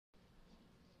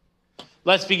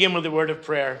Let's begin with a word of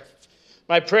prayer.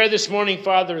 My prayer this morning,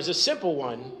 Father, is a simple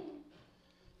one,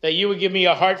 that you would give me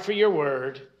a heart for your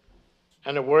word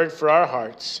and a word for our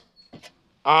hearts.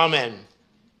 Amen.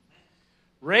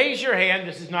 Raise your hand,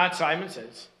 this is not Simon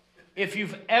Says, if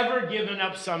you've ever given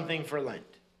up something for Lent.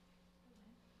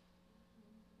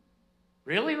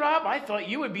 Really, Rob? I thought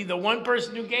you would be the one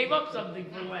person who gave up something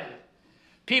for Lent.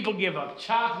 People give up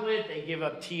chocolate, they give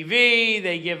up TV,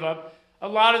 they give up a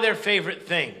lot of their favorite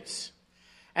things.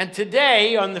 And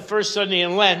today, on the first Sunday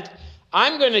in Lent,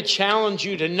 I'm going to challenge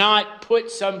you to not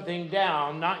put something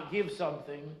down, not give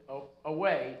something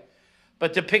away,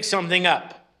 but to pick something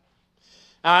up.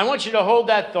 Now, I want you to hold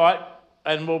that thought,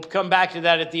 and we'll come back to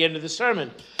that at the end of the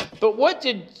sermon. But what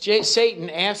did Satan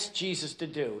ask Jesus to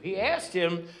do? He asked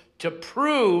him to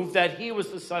prove that he was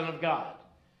the Son of God.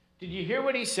 Did you hear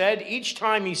what he said? Each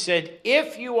time he said,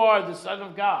 if you are the Son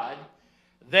of God,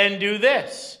 then do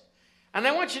this. And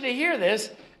I want you to hear this.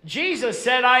 Jesus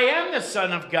said, I am the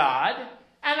Son of God,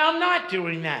 and I'm not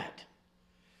doing that.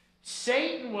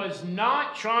 Satan was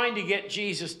not trying to get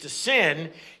Jesus to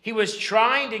sin. He was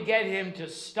trying to get him to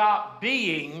stop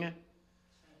being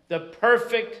the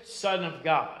perfect Son of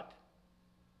God.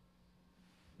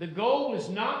 The goal was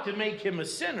not to make him a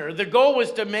sinner. The goal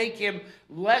was to make him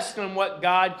less than what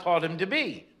God called him to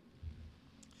be.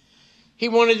 He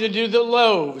wanted to do the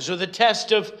loaves or the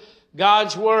test of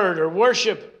God's word or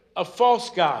worship a false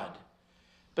god.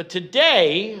 But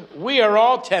today, we are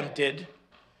all tempted,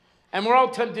 and we're all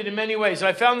tempted in many ways.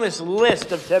 I found this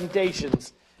list of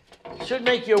temptations. It should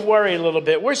make you worry a little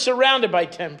bit. We're surrounded by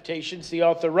temptations, the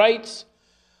author writes.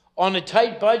 On a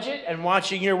tight budget and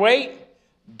watching your weight,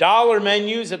 dollar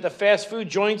menus at the fast food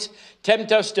joints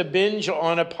tempt us to binge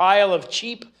on a pile of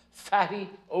cheap, fatty,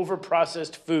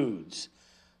 overprocessed foods.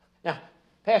 Now,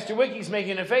 Pastor Wickie's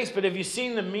making a face, but have you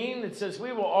seen the meme that says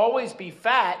we will always be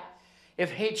fat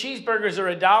if cheeseburgers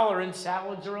are $1 and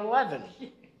salads are 11?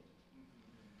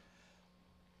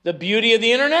 The beauty of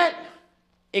the internet,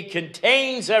 it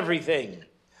contains everything.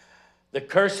 The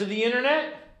curse of the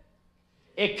internet,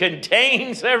 it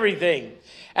contains everything.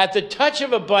 At the touch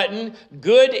of a button,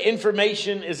 good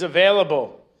information is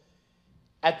available.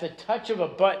 At the touch of a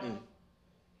button,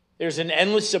 there's an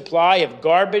endless supply of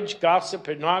garbage, gossip,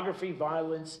 pornography,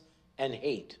 violence, and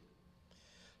hate.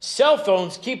 Cell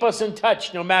phones keep us in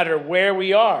touch no matter where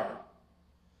we are.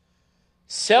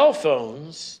 Cell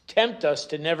phones tempt us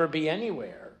to never be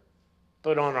anywhere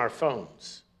but on our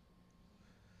phones.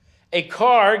 A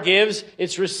car gives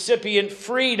its recipient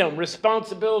freedom,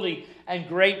 responsibility, and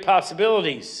great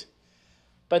possibilities.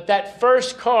 But that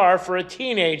first car for a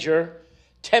teenager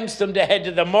tempts them to head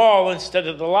to the mall instead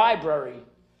of the library,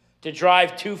 to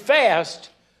drive too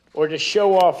fast, or to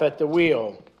show off at the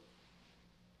wheel.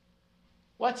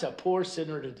 What's a poor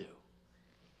sinner to do?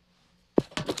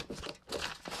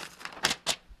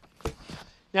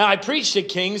 Now, I preached at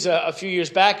King's a few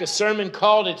years back a sermon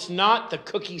called It's Not the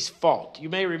Cookie's Fault. You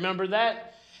may remember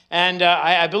that. And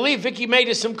I believe Vicki made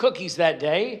us some cookies that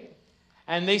day.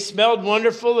 And they smelled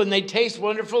wonderful and they taste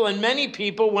wonderful. And many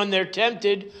people, when they're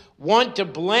tempted, want to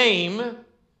blame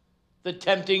the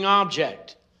tempting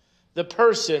object, the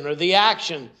person or the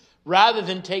action, rather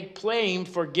than take blame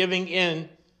for giving in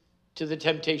to the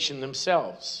temptation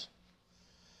themselves.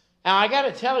 Now, I got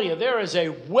to tell you, there is a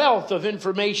wealth of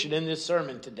information in this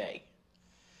sermon today.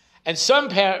 And some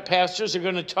pastors are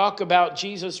going to talk about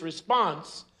Jesus'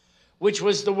 response, which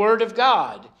was the word of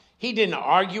God. He didn't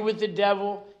argue with the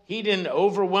devil. He didn't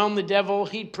overwhelm the devil.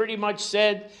 He pretty much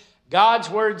said, God's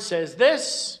word says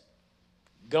this,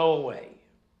 go away.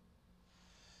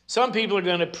 Some people are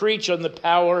going to preach on the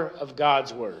power of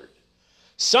God's word.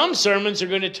 Some sermons are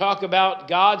going to talk about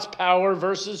God's power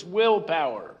versus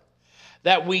willpower,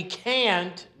 that we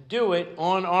can't do it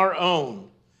on our own.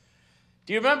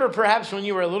 Do you remember perhaps when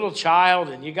you were a little child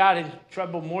and you got in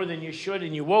trouble more than you should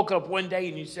and you woke up one day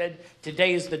and you said,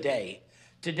 today is the day.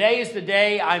 Today is the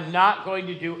day I'm not going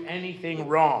to do anything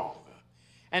wrong.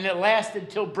 And it lasted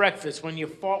till breakfast when you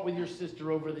fought with your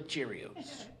sister over the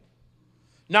Cheerios.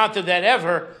 Not that that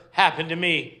ever happened to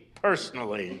me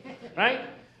personally, right?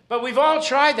 But we've all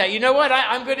tried that. You know what?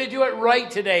 I'm going to do it right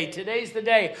today. Today's the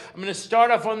day. I'm going to start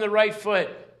off on the right foot.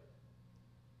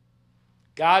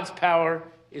 God's power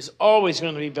is always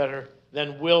going to be better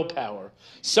than willpower.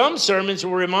 Some sermons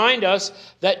will remind us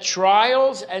that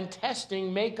trials and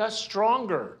testing make us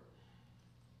stronger.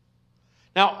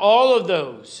 Now, all of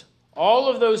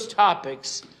those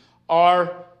topics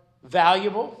are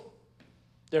valuable.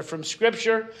 They're from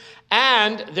Scripture,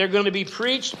 and they're going to be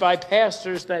preached by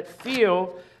pastors that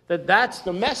feel that that's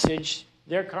the message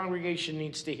their congregation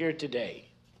needs to hear today.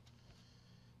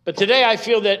 But today I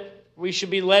feel that we should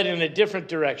be led in a different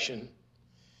direction,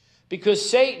 because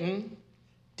Satan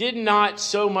did not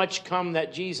so much come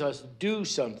that Jesus do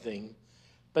something,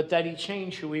 but that he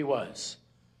changed who he was.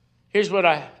 Here's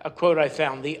a quote I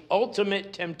found. The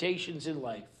ultimate temptations in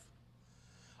life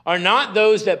are not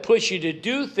those that push you to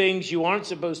do things you aren't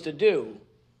supposed to do,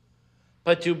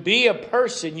 but to be a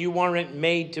person you weren't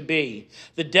made to be.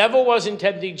 The devil wasn't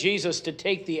tempting Jesus to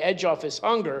take the edge off his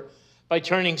hunger by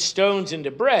turning stones into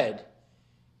bread.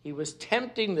 He was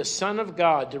tempting the Son of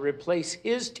God to replace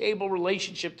his table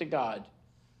relationship to God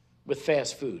with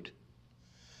fast food.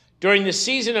 During the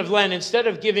season of Lent, instead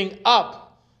of giving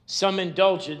up some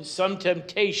indulgence, some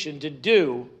temptation to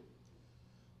do,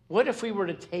 what if we were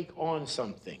to take on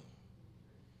something?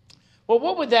 Well,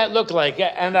 what would that look like?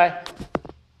 And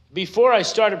before I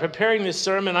started preparing this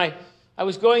sermon, I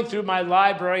was going through my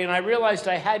library and I realized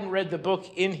I hadn't read the book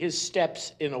In His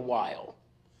Steps in a while.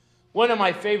 One of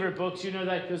my favorite books, you know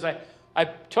that because I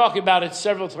talk about it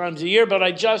several times a year, but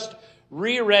I just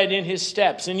reread In His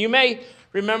Steps. And you may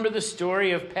remember the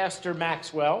story of Pastor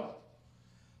Maxwell.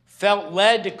 Felt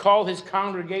led to call his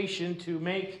congregation to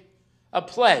make a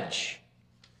pledge.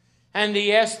 And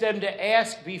he asked them to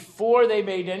ask before they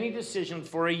made any decision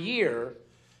for a year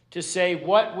to say,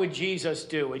 what would Jesus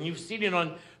do? And you've seen it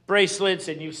on bracelets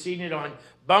and you've seen it on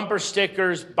bumper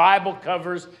stickers, Bible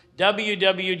covers,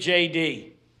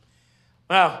 WWJD.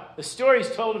 Well, the story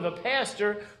is told of a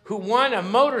pastor who won a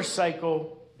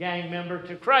motorcycle gang member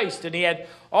to Christ, and he had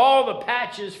all the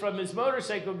patches from his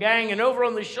motorcycle gang, and over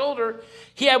on the shoulder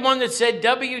he had one that said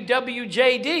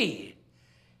WWJD.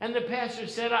 And the pastor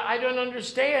said, I don't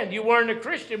understand. You weren't a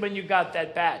Christian when you got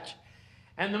that patch.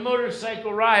 And the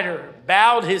motorcycle rider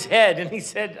bowed his head and he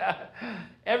said,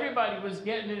 everybody was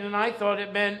getting it, and I thought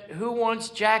it meant, who wants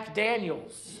Jack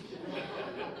Daniels?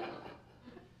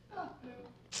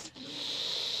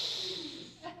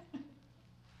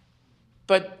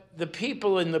 But the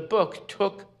people in the book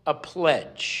took a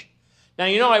pledge. Now,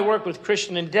 you know I work with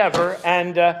Christian Endeavor,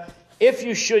 and if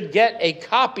you should get a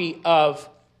copy of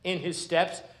In His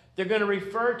Steps, they're going to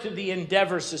refer to the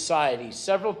Endeavor Society.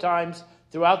 Several times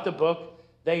throughout the book,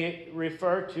 they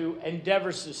refer to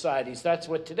Endeavor Societies. That's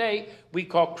what today we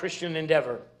call Christian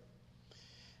Endeavor.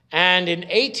 And in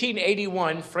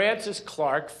 1881, Francis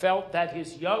Clark felt that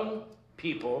his young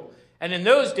people, and in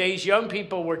those days, young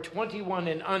people were 21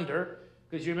 and under,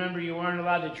 because you remember you weren't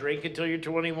allowed to drink until you're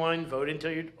 21, vote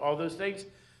until you're all those things.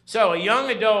 So a young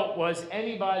adult was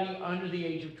anybody under the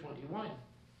age of 21.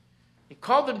 He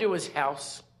called them to his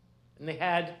house, and they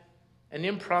had an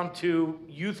impromptu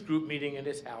youth group meeting at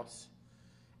his house.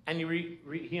 And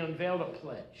he unveiled a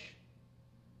pledge.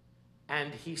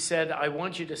 And he said, I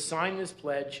want you to sign this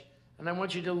pledge, and I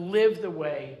want you to live the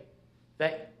way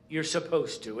that you're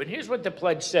supposed to. And here's what the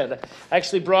pledge said. I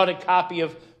actually brought a copy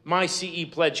of my CE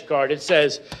pledge card. It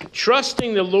says,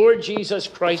 trusting the Lord Jesus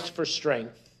Christ for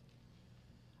strength,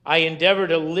 I endeavor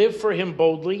to live for him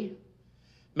boldly,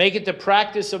 make it the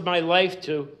practice of my life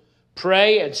to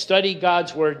pray and study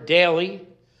God's word daily,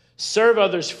 serve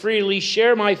others freely,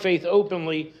 share my faith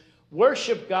openly,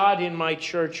 worship God in my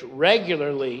church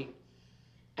regularly,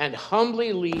 and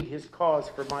humbly lead his cause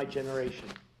for my generation.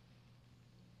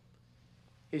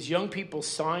 His young people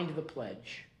signed the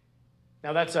pledge.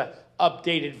 Now that's an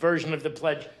updated version of the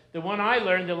pledge. The one I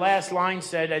learned, the last line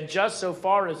said, and just so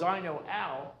far as I know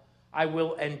how, I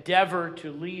will endeavor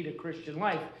to lead a Christian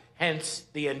life, hence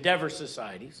the Endeavor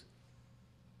Societies.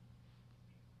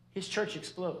 His church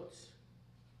explodes.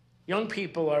 Young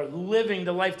people are living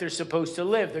the life they're supposed to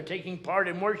live. They're taking part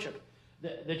in worship.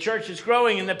 The church is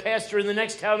growing, and the pastor in the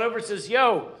next town over says,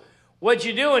 yo, what'd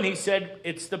you do? And he said,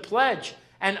 it's the pledge.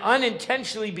 And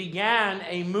unintentionally began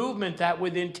a movement that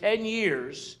within 10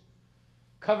 years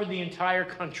covered the entire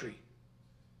country.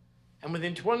 And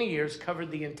within 20 years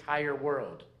covered the entire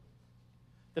world.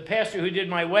 The pastor who did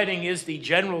my wedding is the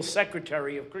general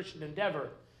secretary of Christian Endeavor.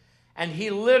 And he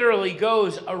literally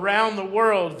goes around the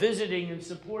world visiting and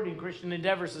supporting Christian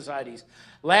Endeavor societies.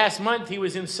 Last month he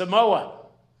was in Samoa.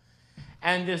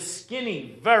 And this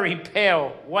skinny, very pale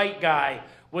white guy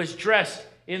was dressed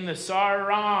in the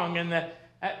sarong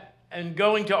and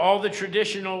going to all the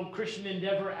traditional Christian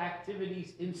Endeavor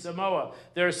activities in Samoa.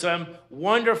 There are some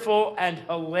wonderful and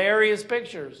hilarious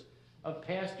pictures of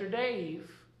Pastor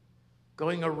Dave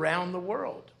going around the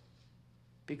world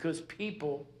because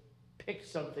people pick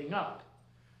something up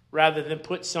rather than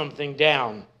put something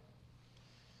down.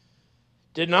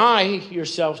 Deny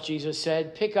yourself, Jesus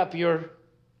said, pick up your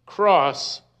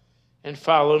cross and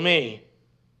follow me.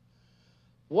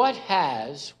 What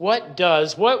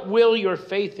will your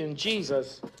faith in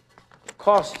Jesus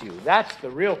cost you? That's the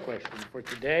real question for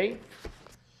today.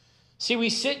 See,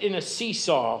 we sit in a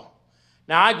seesaw.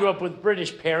 Now, I grew up with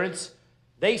British parents.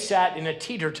 They sat in a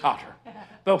teeter-totter.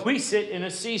 But we sit in a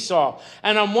seesaw.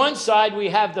 And on one side, we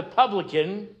have the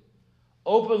publican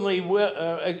openly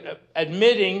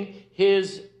admitting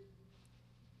his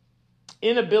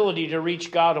inability to reach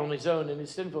God on his own and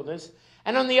his sinfulness.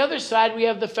 And on the other side, we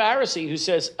have the Pharisee who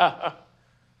says,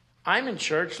 I'm in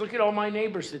church. Look at all my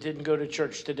neighbors that didn't go to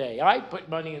church today. I put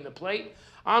money in the plate.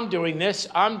 I'm doing this.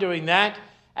 I'm doing that.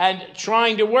 And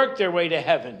trying to work their way to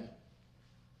heaven.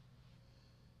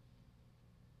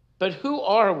 But who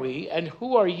are we and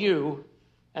who are you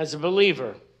as a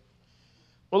believer?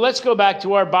 Well, let's go back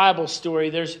to our Bible story.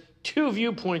 There's two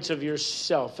viewpoints of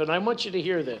yourself, and I want you to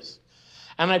hear this.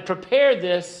 And I prepared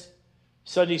this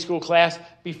Sunday school class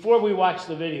before we watched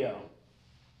the video.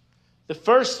 The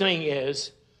first thing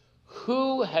is,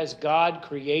 who has God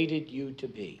created you to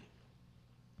be?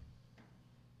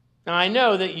 Now, I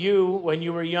know that you, when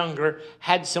you were younger,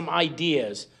 had some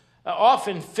ideas,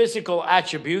 often physical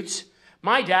attributes.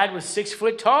 My dad was 6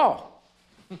 foot tall.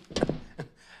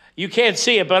 You can't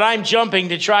see it, but I'm jumping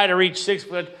to try to reach 6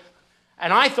 foot.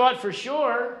 And I thought for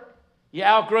sure you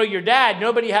outgrow your dad.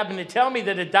 Nobody happened to tell me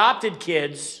that adopted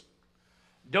kids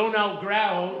don't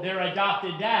outgrow their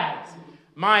adopted dads.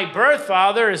 My birth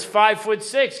father is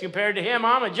 5'6". Compared to him,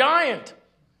 I'm a giant.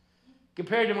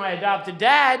 Compared to my adopted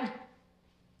dad,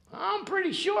 I'm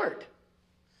pretty short.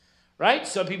 Right?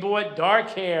 Some people want dark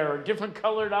hair or different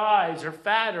colored eyes or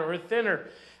fatter or thinner.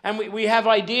 And we have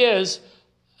ideas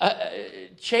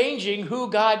changing who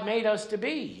God made us to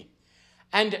be.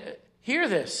 And hear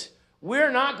this.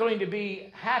 We're not going to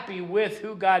be happy with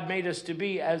who God made us to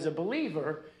be as a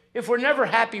believer if we're never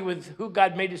happy with who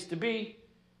God made us to be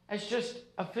as just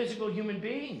a physical human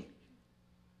being.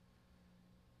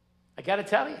 I got to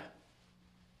tell you,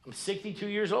 I'm 62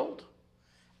 years old.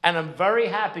 And I'm very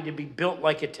happy to be built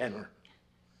like a tenor.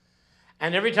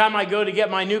 And every time I go to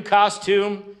get my new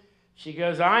costume, she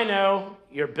goes, I know,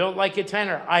 you're built like a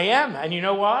tenor. I am. And you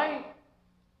know why?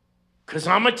 Because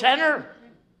I'm a tenor.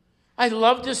 I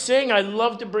love to sing. I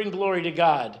love to bring glory to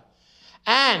God.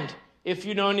 And if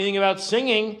you know anything about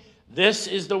singing, this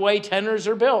is the way tenors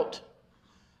are built.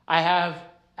 I have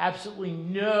absolutely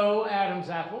no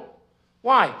Adam's apple.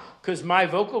 Why? Because my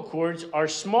vocal cords are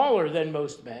smaller than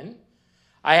most men.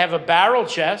 I have a barrel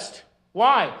chest.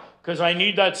 Why? Because I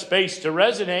need that space to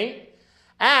resonate.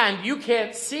 And you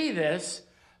can't see this,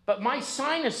 but my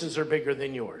sinuses are bigger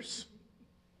than yours.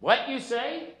 What, you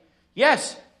say?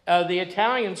 Yes, the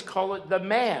Italians call it the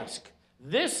mask.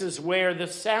 This is where the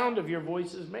sound of your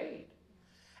voice is made.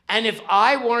 And if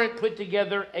I weren't put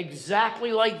together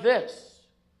exactly like this,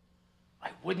 I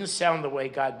wouldn't sound the way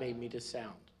God made me to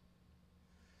sound.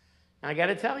 Now, I got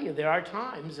to tell you, there are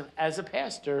times as a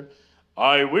pastor,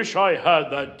 I wish I had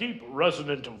that deep,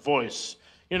 resonant voice.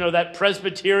 You know, that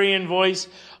Presbyterian voice.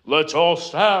 Let's all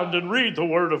stand and read the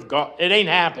Word of God. It ain't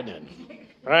happening,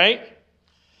 right?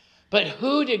 But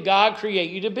who did God create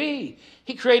you to be?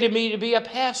 He created me to be a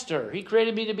pastor. He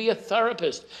created me to be a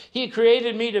therapist. He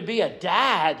created me to be a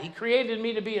dad. He created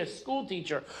me to be a school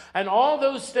teacher. And all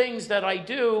those things that I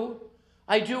do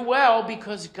well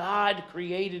because God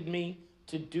created me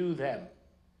to do them.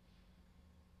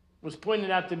 It was pointed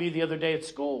out to me the other day at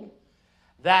school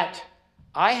that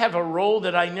I have a role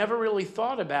that I never really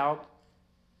thought about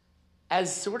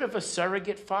as sort of a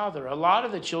surrogate father. A lot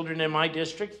of the children in my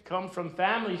district come from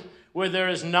families where there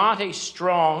is not a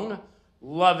strong,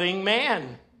 loving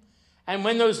man. And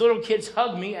when those little kids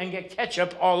hug me and get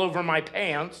ketchup all over my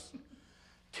pants,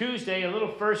 Tuesday, a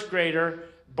little first grader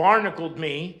barnacled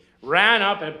me, ran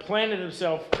up and planted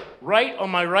himself right on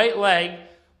my right leg.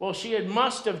 Well, she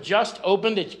must have just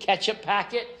opened a ketchup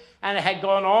packet and it had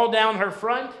gone all down her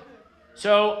front.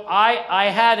 So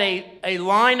I had a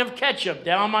line of ketchup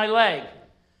down my leg.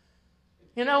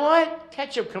 You know what?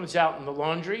 Ketchup comes out in the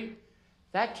laundry.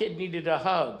 That kid needed a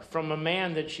hug from a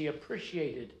man that she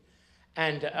appreciated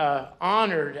and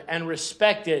honored and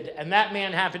respected. And that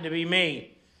man happened to be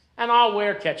me. And I'll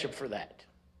wear ketchup for that.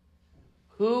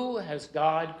 Who has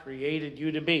God created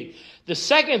you to be? The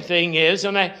second thing is,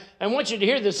 and I want you to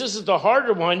hear this, this is the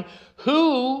harder one.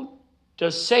 Who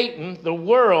does Satan, the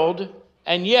world,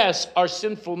 and yes, our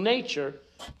sinful nature,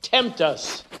 tempt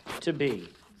us to be?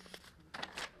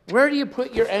 Where do you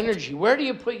put your energy? Where do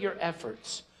you put your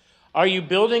efforts? Are you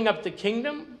building up the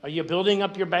kingdom? Are you building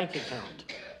up your bank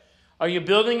account? Are you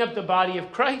building up the body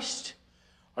of Christ?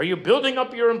 Are you building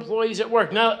up your employees at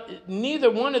work? Now,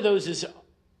 neither one of those is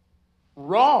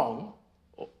wrong,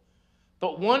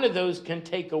 but one of those can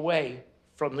take away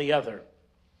from the other.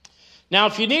 Now,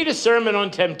 if you need a sermon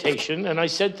on temptation, and I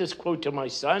sent this quote to my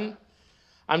son,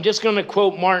 I'm just going to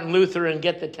quote Martin Luther and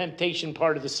get the temptation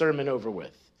part of the sermon over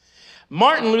with.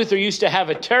 Martin Luther used to have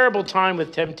a terrible time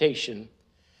with temptation.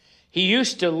 He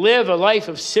used to live a life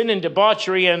of sin and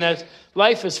debauchery and a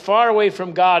life as far away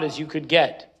from God as you could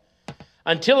get,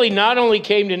 until he not only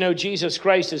came to know Jesus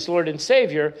Christ as Lord and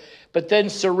Savior, but then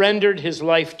surrendered his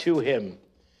life to him.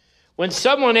 When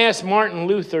someone asked Martin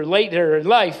Luther later in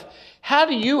life, "How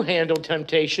do you handle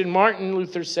temptation?" Martin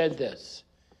Luther said this: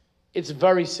 "It's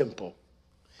very simple.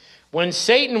 When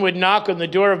Satan would knock on the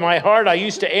door of my heart, I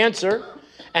used to answer,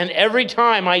 and every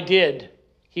time I did,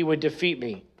 he would defeat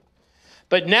me.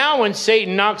 But now when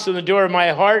Satan knocks on the door of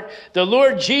my heart, the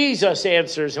Lord Jesus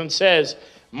answers and says,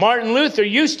 'Martin Luther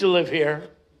used to live here,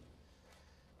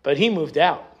 but he moved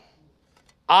out.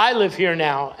 I live here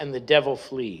now, and the devil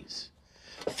flees.'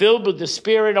 Filled with the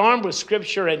Spirit, armed with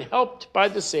Scripture, and helped by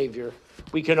the Savior,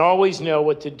 we can always know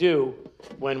what to do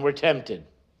when we're tempted."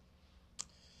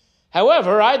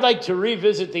 However, I'd like to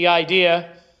revisit the idea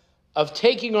of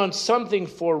taking on something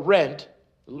for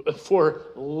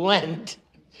Lent,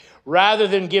 rather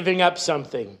than giving up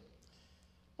something. I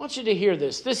want you to hear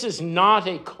this. This is not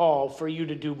a call for you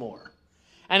to do more.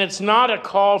 And it's not a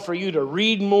call for you to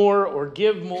read more or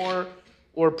give more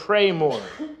or pray more.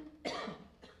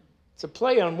 It's a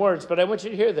play on words, but I want you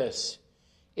to hear this.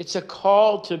 It's a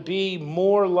call to be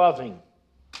more loving.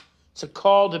 It's a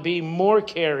call to be more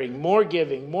caring, more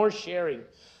giving, more sharing.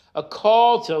 A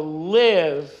call to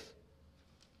live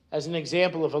as an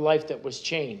example of a life that was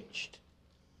changed.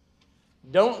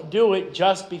 Don't do it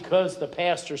just because the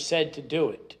pastor said to do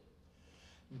it.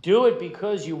 Do it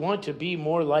because you want to be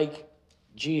more like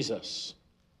Jesus.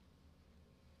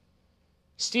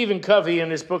 Stephen Covey, in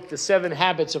his book, The 7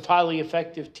 Habits of Highly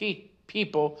Effective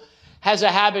People, has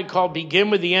a habit called begin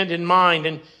with the end in mind.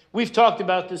 And we've talked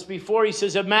about this before. He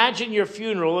says, imagine your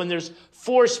funeral, and there's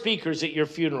 4 speakers at your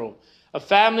funeral: a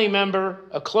family member,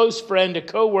 a close friend, a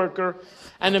co-worker,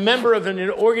 and a member of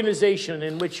an organization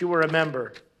in which you were a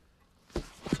member.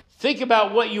 Think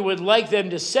about what you would like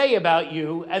them to say about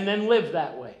you, and then live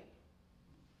that way.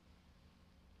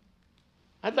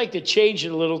 I'd like to change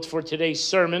it a little for today's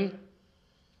sermon.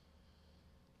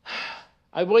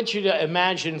 I want you to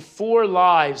imagine 4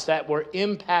 lives that were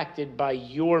impacted by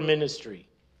your ministry.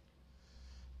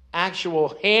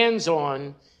 Actual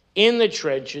hands-on, in the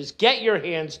trenches, get your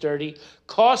hands dirty,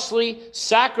 costly,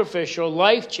 sacrificial,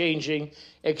 life-changing,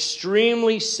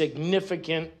 extremely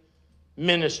significant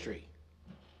ministry.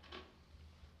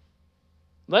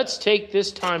 Let's take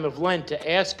this time of Lent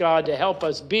to ask God to help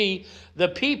us be the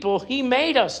people he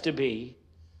made us to be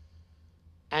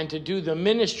and to do the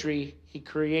ministry he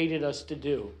created us to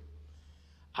do.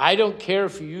 I don't care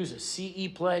if you use a CE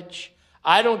pledge.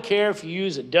 I don't care if you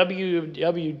use a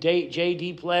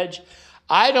WWJD pledge.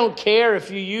 I don't care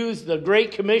if you use the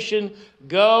Great Commission,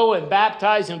 go and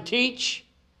baptize and teach.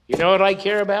 You know what I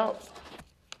care about?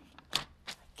 I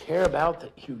care about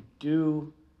that you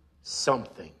do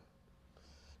something.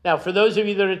 Now, for those of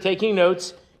you that are taking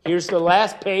notes, here's the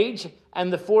last page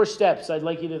and the 4 steps I'd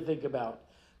like you to think about.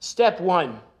 Step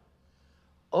 1,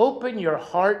 open your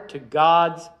heart to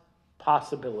God's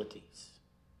possibilities.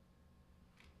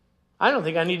 I don't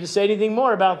think I need to say anything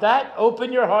more about that.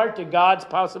 Open your heart to God's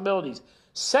possibilities.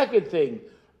 Second thing,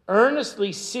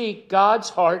 earnestly seek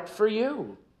God's heart for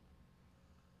you.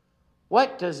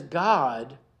 What does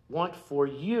God want for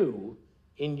you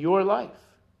in your life?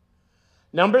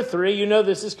 Number 3, you know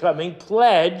this is coming,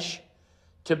 pledge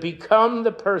to become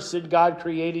the person God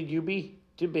created you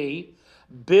to be.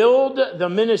 Build the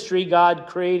ministry God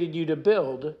created you to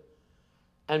build,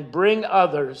 and bring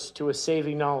others to a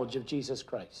saving knowledge of Jesus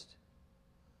Christ.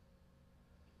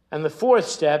 And the 4th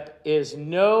step is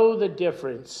know the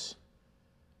difference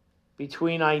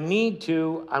between I need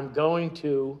to, I'm going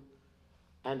to,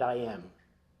 and I am.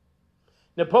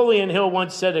 Napoleon Hill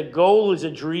once said, a goal is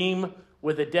a dream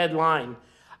with a deadline.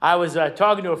 I was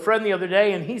talking to a friend the other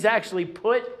day, and he's actually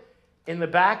put in the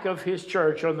back of his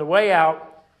church on the way out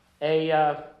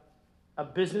a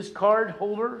business card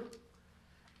holder,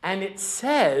 and it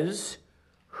says,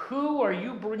 who are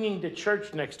you bringing to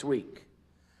church next week?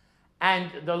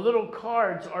 And the little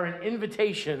cards are an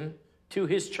invitation to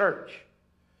his church.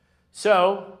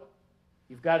 So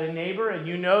you've got a neighbor, and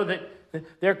you know that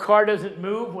their car doesn't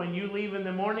move when you leave in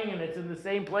the morning, and it's in the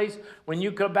same place when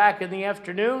you come back in the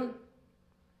afternoon.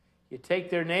 You take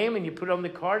their name and you put it on the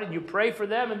card and you pray for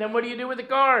them, and then what do you do with the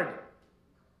card?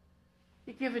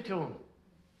 You give it to them.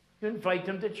 You invite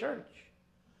them to church.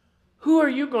 Who are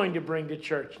you going to bring to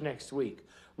church next week?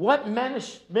 What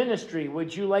ministry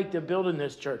would you like to build in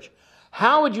this church?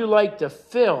 How would you like to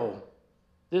fill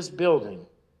this building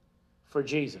for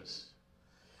Jesus?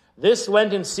 this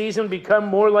Lenten season become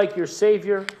more like your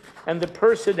Savior and the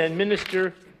person and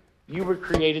minister you were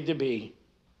created to be.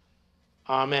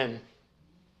 Amen.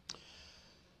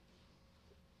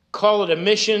 Call it a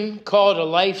mission, call it a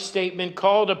life statement,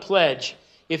 call it a pledge.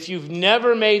 If you've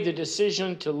never made the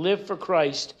decision to live for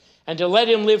Christ and to let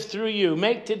him live through you,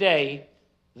 make today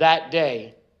that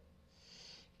day.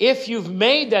 If you've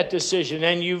made that decision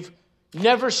and you've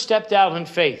never stepped out in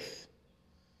faith,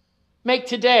 make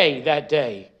today that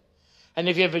day. And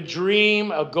if you have a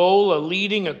dream, a goal, a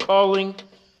leading, a calling,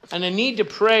 and a need to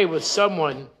pray with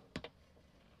someone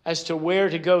as to where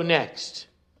to go next,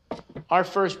 our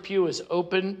first pew is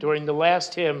open during the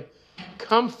last hymn.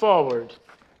 Come forward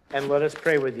and let us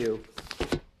pray with you.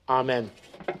 Amen.